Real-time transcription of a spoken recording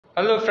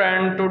Hello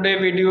friend, today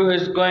video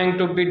is going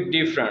to be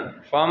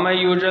different from my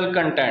usual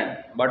content,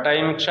 but I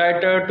am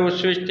excited to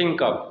switch things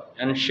up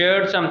and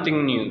share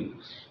something new.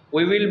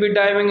 We will be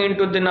diving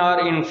into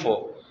Dinar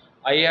info.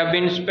 I have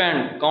been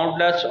spent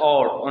countless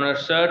hours on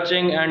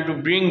researching and to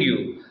bring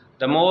you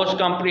the most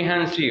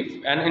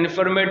comprehensive and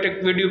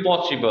informative video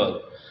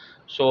possible.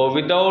 So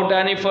without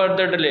any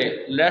further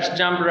delay, let's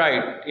jump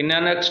right in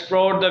and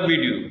explore the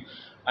video.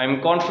 I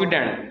am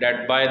confident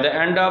that by the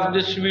end of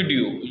this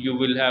video, you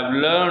will have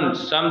learned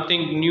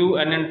something new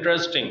and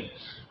interesting.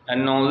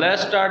 And now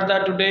let's start the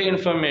today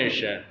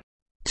information.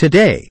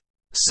 Today,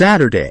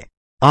 Saturday,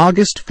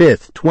 August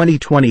 5th,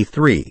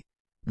 2023,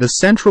 the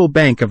Central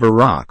Bank of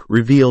Iraq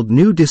revealed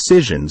new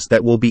decisions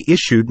that will be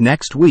issued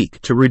next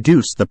week to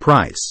reduce the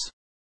price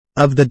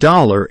of the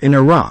dollar in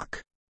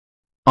Iraq.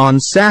 On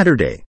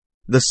Saturday,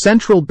 the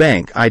central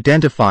bank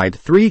identified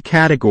three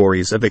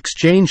categories of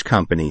exchange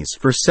companies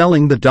for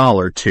selling the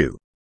dollar to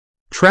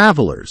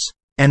travelers,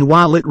 and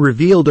while it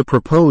revealed a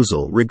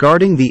proposal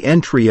regarding the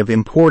entry of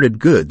imported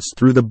goods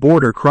through the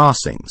border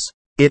crossings,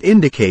 it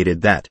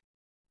indicated that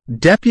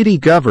Deputy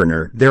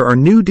Governor, there are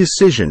new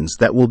decisions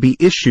that will be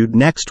issued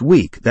next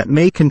week that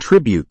may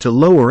contribute to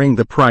lowering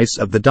the price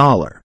of the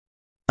dollar.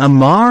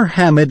 Amar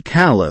Hamid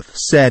Khalif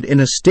said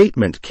in a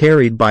statement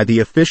carried by the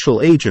official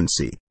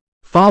agency,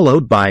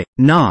 followed by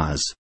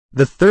NAS,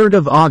 the 3rd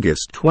of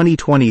August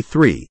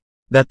 2023,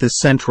 that the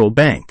central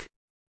bank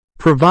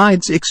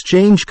provides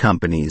exchange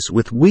companies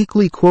with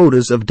weekly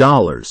quotas of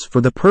dollars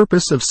for the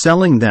purpose of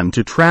selling them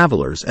to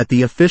travelers at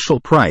the official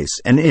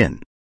price and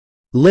in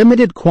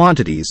limited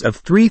quantities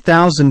of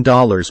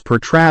 $3,000 per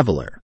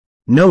traveler,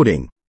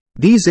 noting,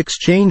 these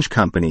exchange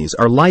companies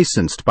are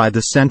licensed by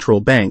the central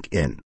bank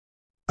in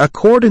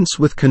accordance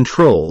with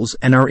controls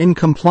and are in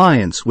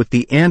compliance with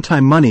the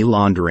anti-money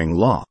laundering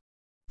law.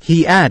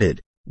 He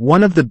added,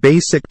 one of the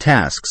basic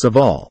tasks of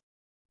all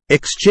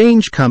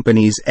exchange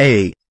companies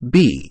A,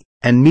 B,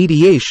 and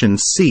mediation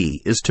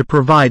C is to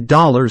provide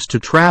dollars to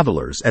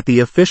travelers at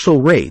the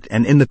official rate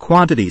and in the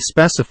quantity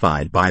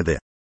specified by the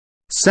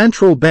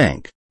central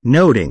bank,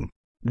 noting,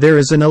 there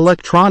is an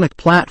electronic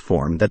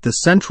platform that the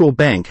central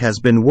bank has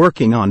been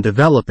working on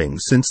developing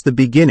since the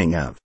beginning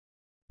of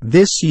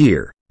this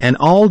year, and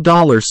all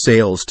dollar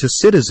sales to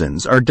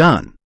citizens are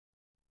done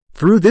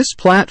through this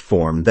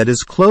platform that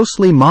is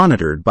closely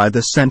monitored by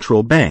the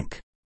central bank.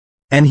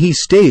 And he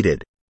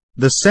stated,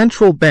 the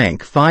central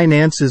bank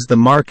finances the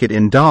market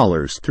in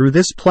dollars through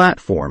this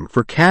platform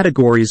for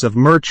categories of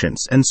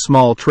merchants and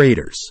small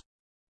traders,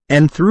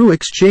 and through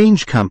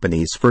exchange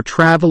companies for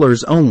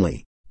travelers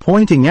only,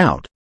 pointing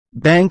out,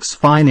 banks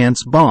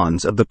finance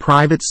bonds of the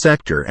private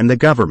sector and the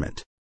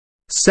government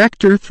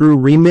sector through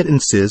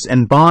remittances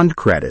and bond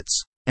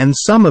credits, and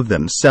some of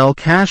them sell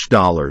cash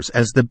dollars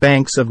as the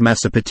banks of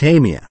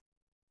Mesopotamia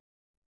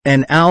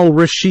and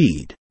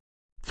Al-Rashid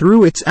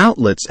through its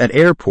outlets at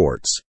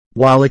airports,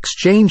 while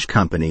exchange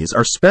companies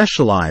are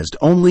specialized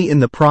only in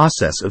the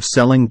process of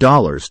selling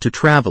dollars to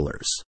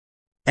travelers.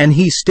 And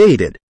he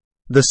stated,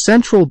 the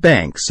central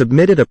bank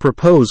submitted a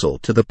proposal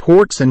to the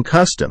ports and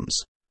customs,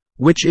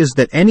 which is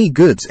that any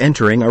goods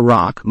entering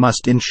Iraq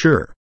must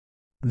ensure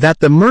that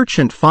the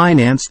merchant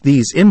financed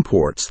these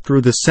imports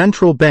through the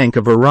Central Bank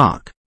of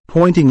Iraq,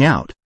 pointing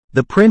out,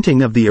 the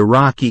printing of the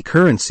Iraqi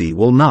currency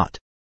will not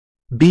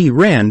be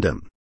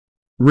random.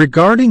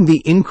 Regarding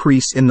the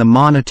increase in the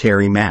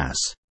monetary mass,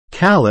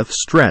 Khalif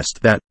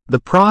stressed that the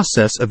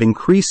process of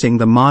increasing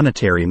the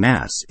monetary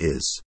mass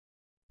is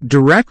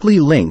directly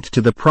linked to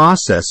the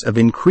process of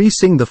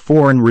increasing the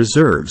foreign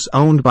reserves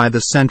owned by the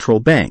central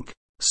bank,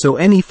 so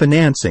any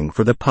financing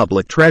for the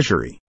public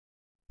treasury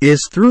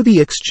is through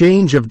the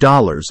exchange of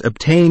dollars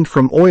obtained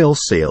from oil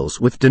sales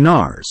with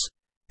dinars,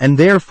 and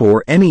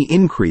therefore any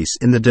increase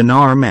in the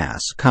dinar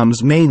mass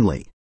comes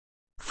mainly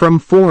from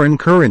foreign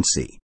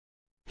currency.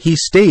 He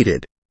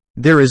stated,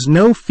 there is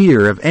no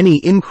fear of any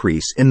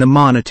increase in the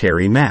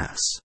monetary mass.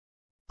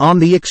 On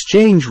the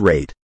exchange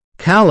rate,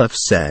 Khalif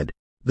said,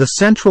 the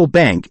central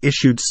bank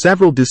issued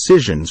several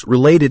decisions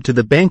related to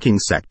the banking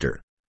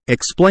sector,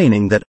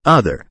 explaining that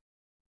other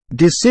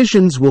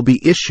decisions will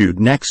be issued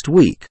next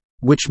week,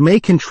 which may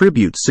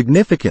contribute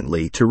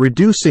significantly to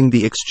reducing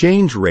the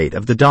exchange rate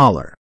of the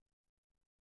dollar.